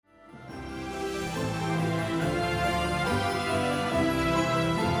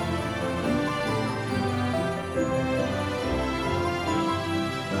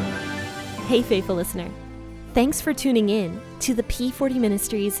Hey, faithful listener. Thanks for tuning in to the P40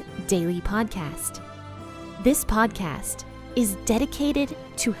 Ministries Daily Podcast. This podcast is dedicated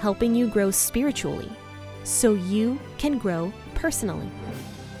to helping you grow spiritually so you can grow personally.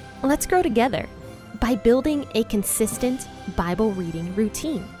 Let's grow together by building a consistent Bible reading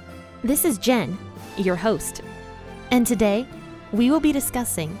routine. This is Jen, your host, and today we will be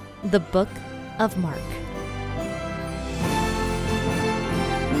discussing the book of Mark.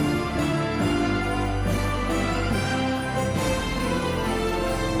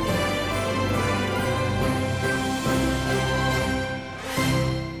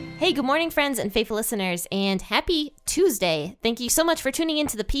 Hey, good morning, friends and faithful listeners, and happy Tuesday. Thank you so much for tuning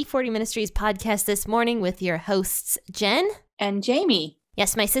into the P40 Ministries podcast this morning with your hosts, Jen and Jamie.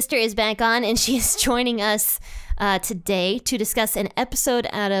 Yes, my sister is back on, and she is joining us today to discuss an episode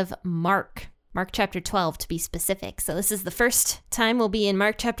out of Mark chapter 12, to be specific. So this is the first time we'll be in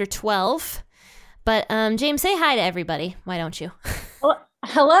Mark chapter 12. But James, say hi to everybody. Why don't you? Well,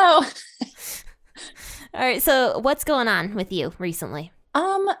 hello. All right, so what's going on with you recently?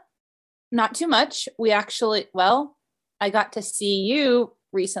 Not too much. I got to see you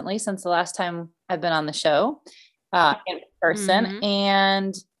recently since the last time I've been on the show in person,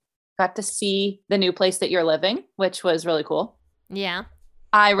 and got to see the new place that you're living, which was really cool. Yeah.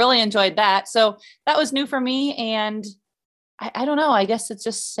 I really enjoyed that. So that was new for me. And I don't know, I guess it's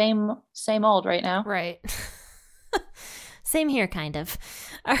just same old right now. Right. Same here, kind of.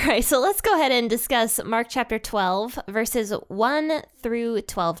 All right, so let's go ahead and discuss Mark chapter 12, verses 1 through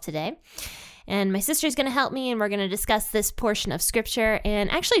 12 today. And my sister's going to help me, and we're going to discuss this portion of scripture.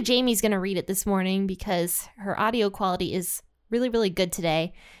 And actually, Jamie's going to read it this morning because her audio quality is really, really good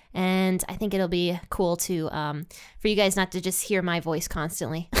today. And I think it'll be cool to for you guys not to just hear my voice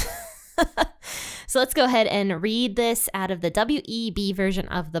constantly. So let's go ahead and read this out of the WEB version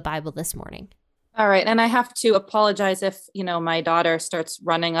of the Bible this morning. All right. And I have to apologize if, my daughter starts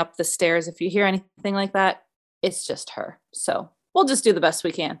running up the stairs. If you hear anything like that, it's just her. So we'll just do the best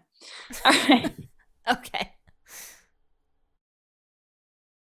we can. All right. Okay.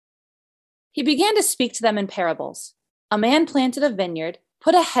 He began to speak to them in parables. A man planted a vineyard,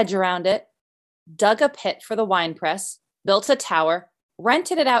 put a hedge around it, dug a pit for the winepress, built a tower,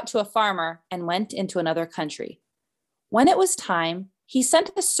 rented it out to a farmer, and went into another country. When it was time, he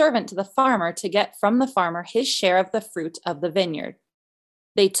sent a servant to the farmer to get from the farmer his share of the fruit of the vineyard.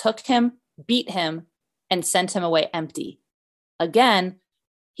 They took him, beat him, and sent him away empty. Again,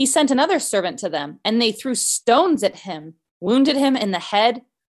 he sent another servant to them, and they threw stones at him, wounded him in the head,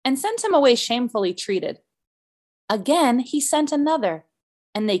 and sent him away shamefully treated. Again, he sent another,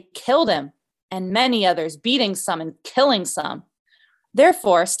 and they killed him, and many others, beating some and killing some.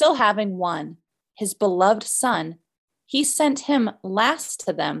 Therefore, still having one, his beloved son, he sent him last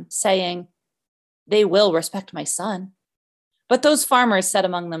to them, saying, "They will respect my son." But those farmers said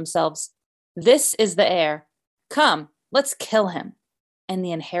among themselves, "This is the heir. Come, let's kill him, and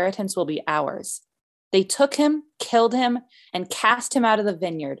the inheritance will be ours." They took him, killed him, and cast him out of the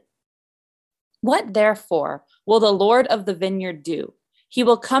vineyard. What therefore will the Lord of the vineyard do? He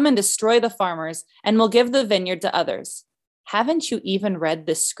will come and destroy the farmers, and will give the vineyard to others. Haven't you even read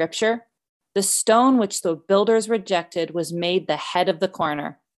this scripture? The stone which the builders rejected was made the head of the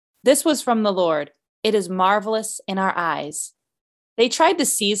corner. This was from the Lord. It is marvelous in our eyes. They tried to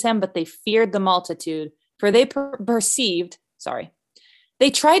seize him, but they feared the multitude, for they perceived. They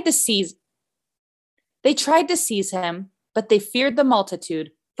tried to seize him, but they feared the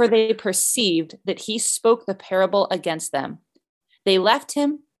multitude, for they perceived that he spoke the parable against them. They left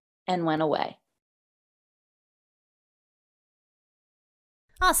him and went away.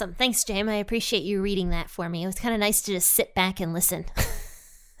 Awesome. Thanks, James. I appreciate you reading that for me. It was kind of nice to just sit back and listen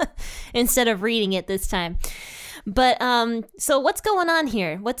instead of reading it this time. But so what's going on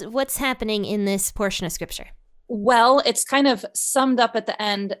here? What's happening in this portion of scripture? Well, it's kind of summed up at the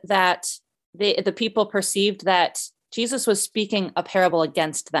end that the people perceived that Jesus was speaking a parable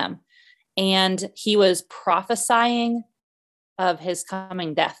against them, and he was prophesying of his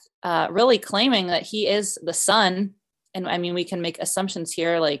coming death, really claiming that he is the son. And I mean, we can make assumptions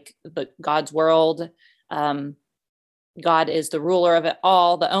here, like God's world. God is the ruler of it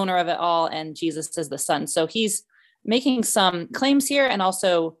all, the owner of it all, and Jesus is the son. So he's making some claims here and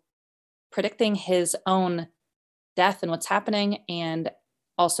also predicting his own death and what's happening, and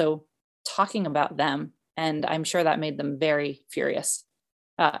also talking about them. And I'm sure that made them very furious,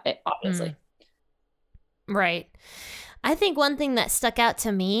 obviously. Right. I think one thing that stuck out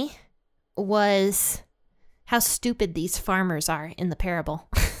to me was how stupid these farmers are in the parable.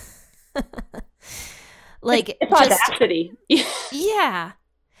 Like, it's audacity. Yeah.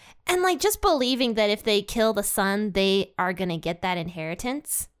 And like just believing that if they kill the son, they are going to get that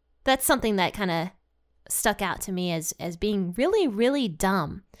inheritance. That's something that kind of stuck out to me as being really, really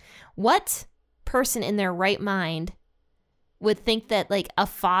dumb. What person in their right mind would think that like a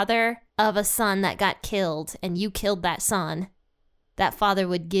father of a son that got killed and you killed that son, that father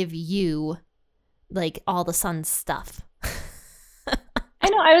would give you like all the son's stuff? I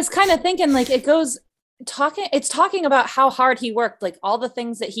know. I was kind of thinking like it's talking about how hard he worked, like all the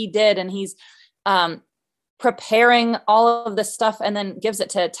things that he did. And he's preparing all of this stuff and then gives it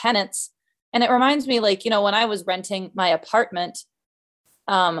to tenants. And it reminds me like, when I was renting my apartment,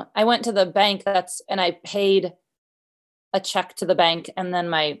 I went to the bank and I paid a check to the bank. And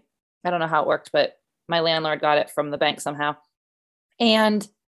then I don't know how it worked, but my landlord got it from the bank somehow. And,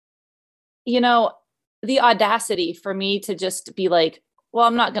 the audacity for me to just be like, well,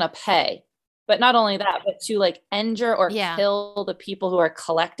 I'm not going to pay. But not only that, but to like injure or kill the people who are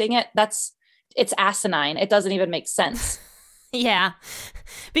collecting it. It's asinine. It doesn't even make sense. Yeah,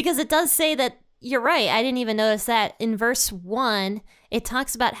 because it does say that, you're right. I didn't even notice that in verse 1, it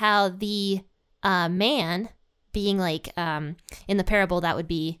talks about how the man being like, in the parable, that would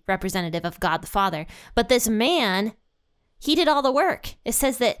be representative of God the Father. But this man, he did all the work. It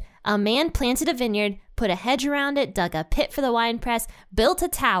says that a man planted a vineyard, put a hedge around it, dug a pit for the winepress, built a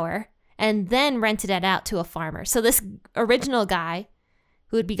tower, and then rented it out to a farmer. So this original guy,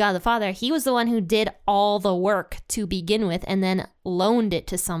 who would be God the Father, he was the one who did all the work to begin with and then loaned it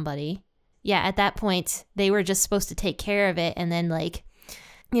to somebody. Yeah, at that point, they were just supposed to take care of it. And then like,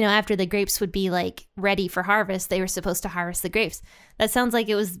 after the grapes would be like ready for harvest, they were supposed to harvest the grapes. That sounds like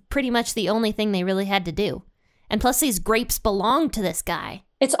it was pretty much the only thing they really had to do. And plus these grapes belonged to this guy.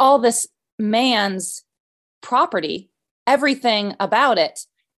 It's all this man's property, everything about it.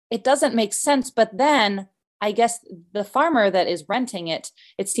 It doesn't make sense. But then I guess the farmer that is renting it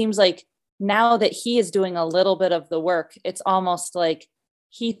seems like now that he is doing a little bit of the work, it's almost like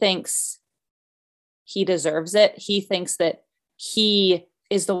he thinks he deserves it. He thinks that he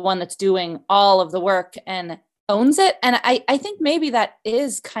is the one that's doing all of the work and owns it. And I think maybe that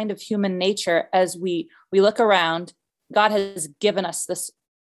is kind of human nature. As we look around, God has given us this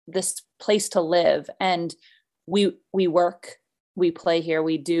place to live, and we work, we play here,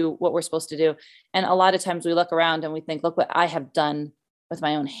 we do what we're supposed to do. And a lot of times we look around and we think, look what I have done with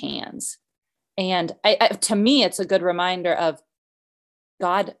my own hands. And to me, it's a good reminder of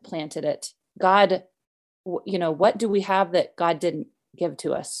God planted it. God, what do we have that God didn't give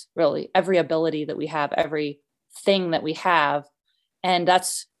to us? Really, every ability that we have, everything that we have. And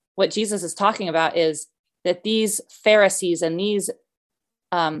that's what Jesus is talking about, is that these Pharisees and these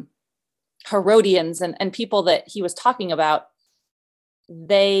Herodians and people that he was talking about,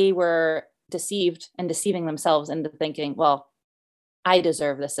 they were deceived and deceiving themselves into thinking, well, I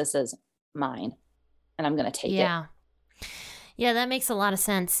deserve this. This is mine, and I'm going to take it. Yeah, that makes a lot of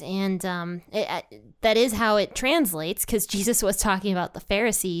sense. And that is how it translates, because Jesus was talking about the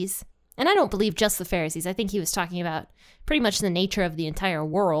Pharisees. And I don't believe just the Pharisees. I think he was talking about pretty much the nature of the entire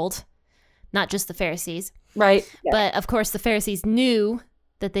world, not just the Pharisees. Right. Yeah. But of course, the Pharisees knew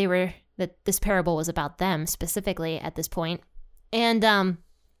that that this parable was about them specifically at this point. And, I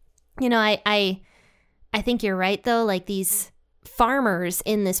think you're right, though. Like, these farmers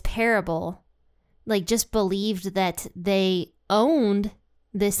in this parable, like, just believed that they owned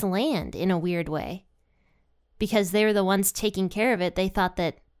this land in a weird way. Because they were the ones taking care of it, they thought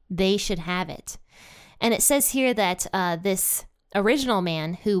that they should have it. And it says here that this original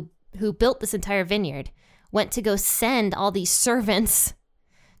man who built this entire vineyard went to go send all these servants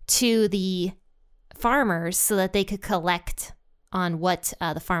to the farmers so that they could collect on what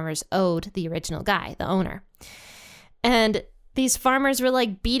the farmers owed the original guy, the owner. And these farmers were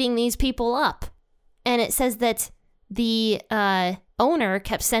like beating these people up. And it says that the owner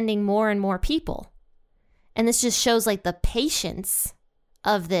kept sending more and more people. And this just shows like the patience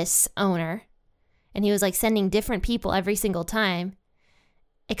of this owner. And he was like sending different people every single time,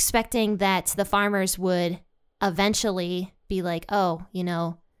 expecting that the farmers would eventually be like, oh,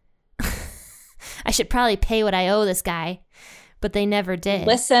 I should probably pay what I owe this guy. But they never did.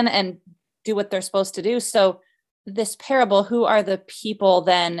 Listen and do what they're supposed to do. So this parable, who are the people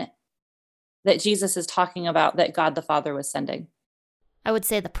then that Jesus is talking about that God the Father was sending? I would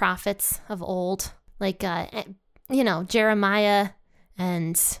say the prophets of old, like, Jeremiah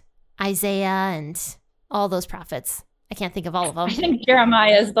and Isaiah and all those prophets. I can't think of all of them. I think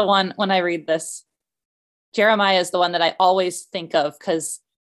Jeremiah is the one, when I read this, Jeremiah is the one that I always think of, because,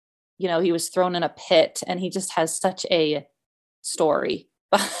 he was thrown in a pit and he just has such a story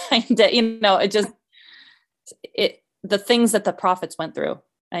behind it. The things that the prophets went through.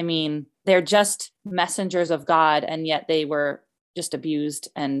 I mean, they're just messengers of God, and yet they were just abused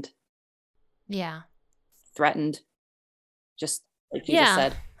and Yeah. threatened, just like you just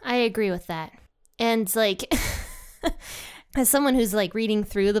said. I agree with that. And like, as someone who's like reading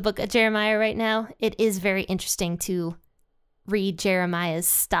through the book of Jeremiah right now, it is very interesting to read Jeremiah's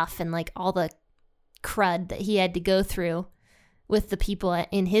stuff and like all the crud that he had to go through with the people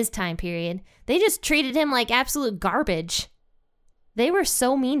in his time period. They just treated him like absolute garbage. They were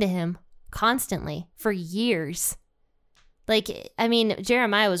so mean to him constantly for years. Like, I mean,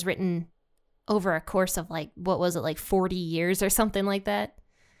 Jeremiah was written over a course of like, what was it, like 40 years or something like that?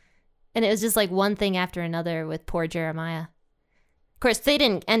 And it was just like one thing after another with poor Jeremiah. Of course, they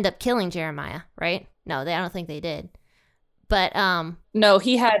didn't end up killing Jeremiah, right? No, I don't think they did. But no,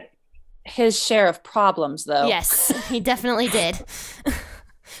 he had his share of problems, though. Yes, he definitely did.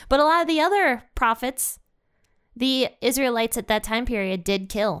 But a lot of the other prophets, the Israelites at that time period did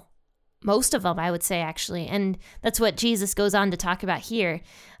kill. Most of them, I would say, actually. And that's what Jesus goes on to talk about here.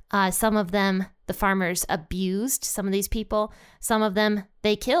 Some of them, the farmers abused some of these people. Some of them,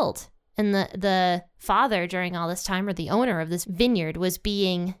 they killed. And the father during all this time, or the owner of this vineyard, was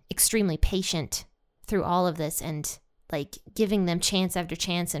being extremely patient through all of this and like giving them chance after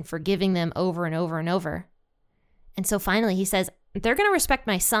chance and forgiving them over and over and over. And so finally he says, they're going to respect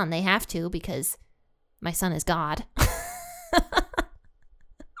my son. They have to, because my son is God.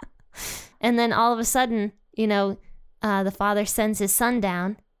 And then all of a sudden, the father sends his son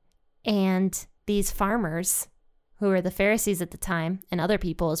down, and these farmers, who were the Pharisees at the time, and other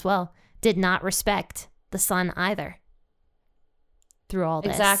people as well, did not respect the son either through all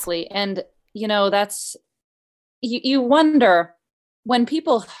this. Exactly. And, that's, you wonder, when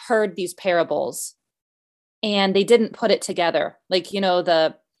people heard these parables and they didn't put it together, like,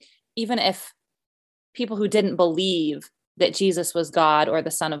 even if people who didn't believe that Jesus was God or the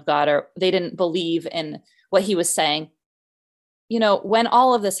Son of God, or they didn't believe in what he was saying, when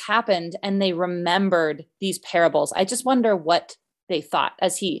all of this happened and they remembered these parables, I just wonder what they thought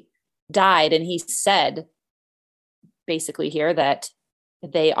as he died. And he said basically here that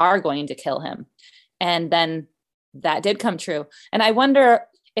they are going to kill him. And then that did come true. And I wonder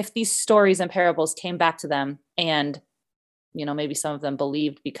if these stories and parables came back to them and, maybe some of them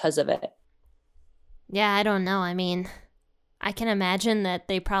believed because of it. Yeah, I don't know. I mean, I can imagine that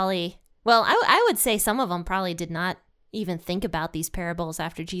they probably, well, I would say some of them probably did not even think about these parables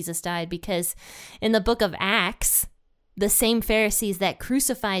after Jesus died, because in the book of Acts, the same Pharisees that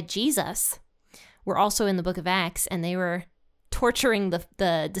crucified Jesus were also in the book of Acts, and they were torturing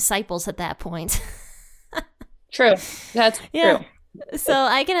the disciples at that point. True. That's true. So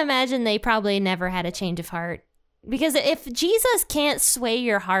I can imagine they probably never had a change of heart, because if Jesus can't sway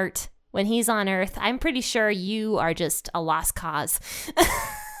your heart when he's on earth, I'm pretty sure you are just a lost cause.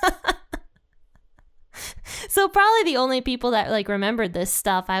 So probably the only people that like remembered this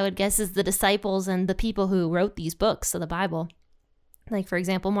stuff, I would guess, is the disciples and the people who wrote these books of the Bible. Like, for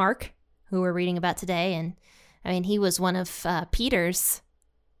example, Mark, who we're reading about today. And I mean, he was one of Peter's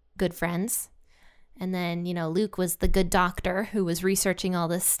good friends. And then, Luke was the good doctor who was researching all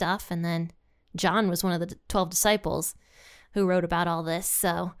this stuff. And then John was one of the 12 disciples who wrote about all this.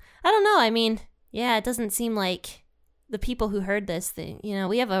 So I don't know. I mean, yeah, it doesn't seem like the people who heard this thing,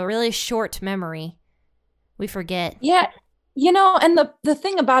 we have a really short memory. We forget. Yeah. And the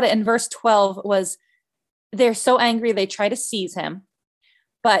thing about it in verse 12 was they're so angry they try to seize him,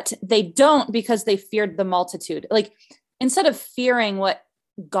 but they don't, because they feared the multitude. Like, instead of fearing what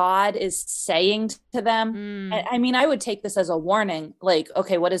God is saying to them, I mean, I would take this as a warning. Like,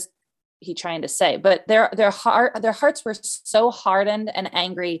 okay, what is he trying to say? But their hearts were so hardened and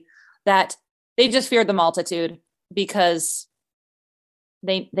angry that they just feared the multitude, because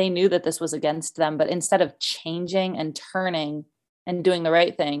they knew that this was against them. But instead of changing and turning and doing the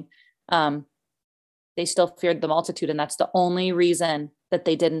right thing, they still feared the multitude. And that's the only reason that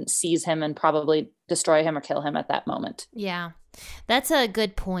they didn't seize him and probably destroy him or kill him at that moment. Yeah, that's a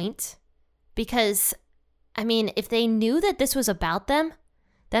good point. Because, I mean, if they knew that this was about them,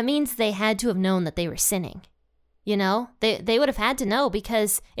 that means they had to have known that they were sinning. They would have had to know,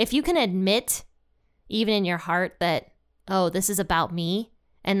 because if you can admit, even in your heart, that, oh, this is about me,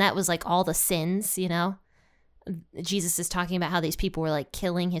 and that was like all the sins, Jesus is talking about how these people were like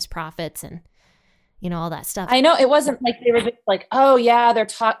killing his prophets and, all that stuff. I know it wasn't like they were just like, oh yeah, they're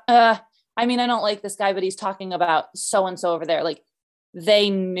I mean, I don't like this guy, but he's talking about so-and-so over there. Like, they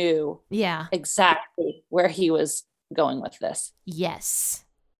knew exactly where he was going with this. Yes.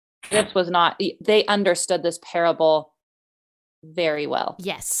 This was not, they understood this parable very well.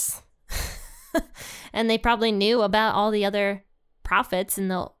 Yes. And they probably knew about all the other prophets in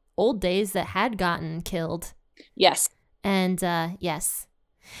the old days that had gotten killed. Yes. And yes.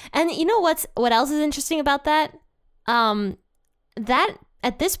 And you know what else is interesting about that? That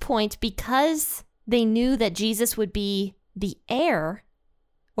at this point, because they knew that Jesus would be the heir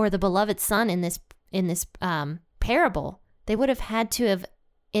or the beloved son in this parable, they would have had to have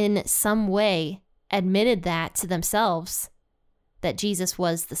in some way admitted that to themselves, that Jesus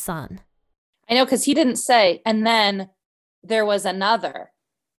was the son. I know, because he didn't say, and then there was another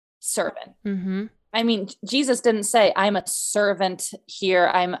servant. Mm-hmm. I mean, Jesus didn't say, I'm a servant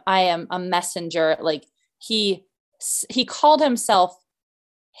here. I am a messenger. Like he called himself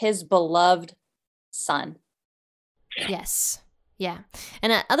his beloved son. Yes. Yeah.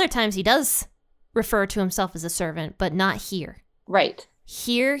 And at other times he does refer to himself as a servant, but not here. Right.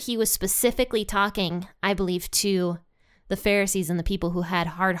 Here he was specifically talking, I believe, to the Pharisees and the people who had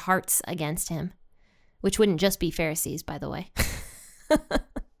hard hearts against him, which wouldn't just be Pharisees, by the way.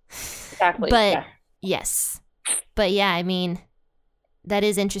 Exactly. But yeah. Yes. But yeah, I mean, that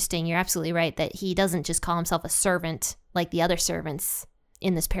is interesting. You're absolutely right that he doesn't just call himself a servant like the other servants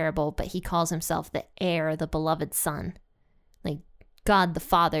in this parable, but he calls himself the heir, the beloved son, like God the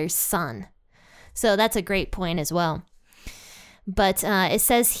Father's son. So that's a great point as well. But it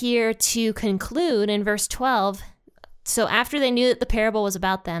says here to conclude in verse 12, so after they knew that the parable was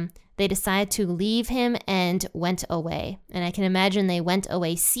about them, they decided to leave him and went away. And I can imagine they went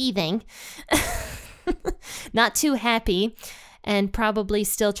away seething, not too happy, and probably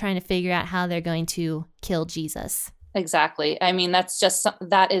still trying to figure out how they're going to kill Jesus. Exactly. I mean,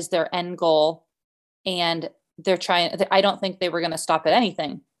 that is their end goal. And they're trying, I don't think they were going to stop at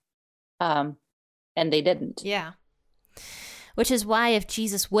anything. And they didn't. Yeah. Which is why if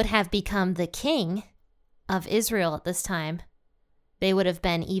Jesus would have become the king of Israel at this time, they would have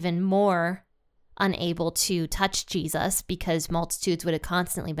been even more unable to touch Jesus because multitudes would have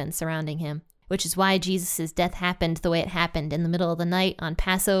constantly been surrounding him, which is why Jesus' death happened the way it happened in the middle of the night on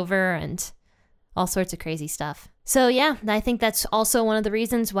Passover and all sorts of crazy stuff. So yeah, I think that's also one of the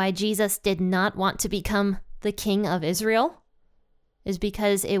reasons why Jesus did not want to become the king of Israel, is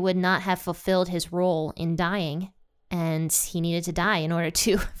because it would not have fulfilled his role in dying. And he needed to die in order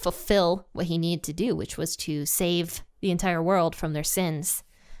to fulfill what he needed to do, which was to save the entire world from their sins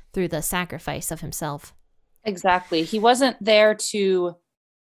through the sacrifice of himself. Exactly. He wasn't there to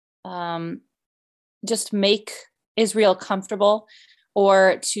just make Israel comfortable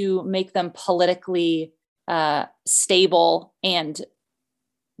or to make them politically stable and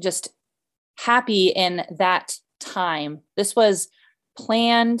just happy in that time. This was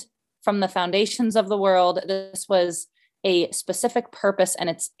planned from the foundations of the world. This was a specific purpose, and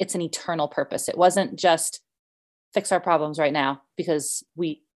it's an eternal purpose. It wasn't just fix our problems right now because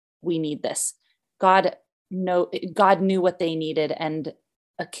we need this. God knew what they needed, and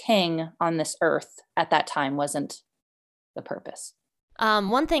a king on this earth at that time wasn't the purpose.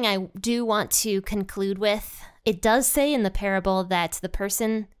 One thing I do want to conclude with, it does say in the parable that the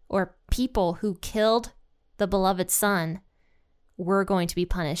person or people who killed the beloved son were going to be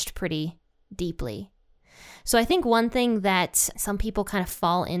punished pretty deeply. So I think one thing that some people kind of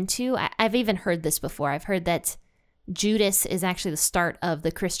fall into, I've even heard this before. I've heard that Judas is actually the start of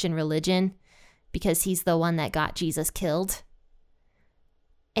the Christian religion because he's the one that got Jesus killed.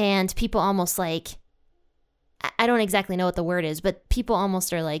 And people almost like, I don't exactly know what the word is, but people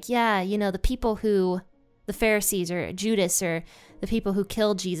almost are like, yeah, the Pharisees or Judas or the people who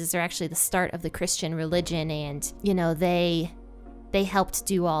killed Jesus are actually the start of the Christian religion, and, they helped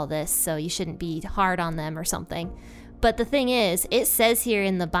do all this, so you shouldn't be hard on them or something. But the thing is, it says here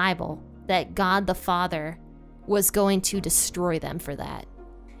in the Bible that God the Father was going to destroy them for that.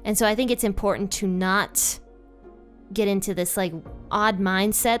 And so I think it's important to not get into this like odd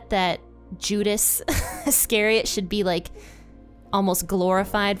mindset that Judas Iscariot should be like almost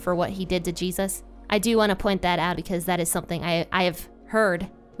glorified for what he did to Jesus. I do want to point that out because that is something I have heard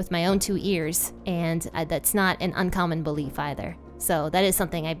with my own 2 ears, and that's not an uncommon belief either. So that is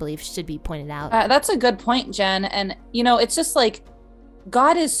something I believe should be pointed out. That's a good point, Jen. And, it's just like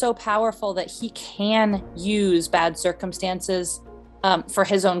God is so powerful that he can use bad circumstances for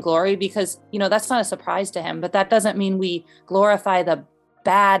his own glory because, that's not a surprise to him. But that doesn't mean we glorify the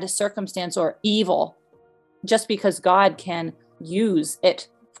bad circumstance or evil just because God can use it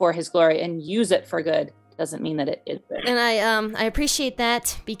for his glory and use it for good doesn't mean that it is good. And I appreciate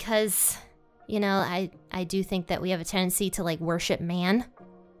that because I do think that we have a tendency to like worship man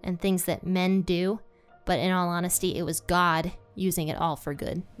and things that men do. But in all honesty, it was God using it all for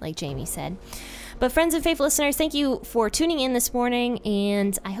good, like Jamie said. But friends and faithful listeners, thank you for tuning in this morning,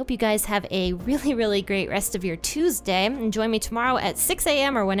 and I hope you guys have a really, really great rest of your Tuesday. And join me tomorrow at 6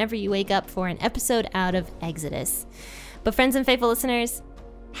 a.m. or whenever you wake up for an episode out of Exodus. But friends and faithful listeners,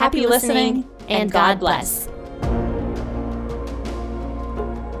 happy listening, and God bless.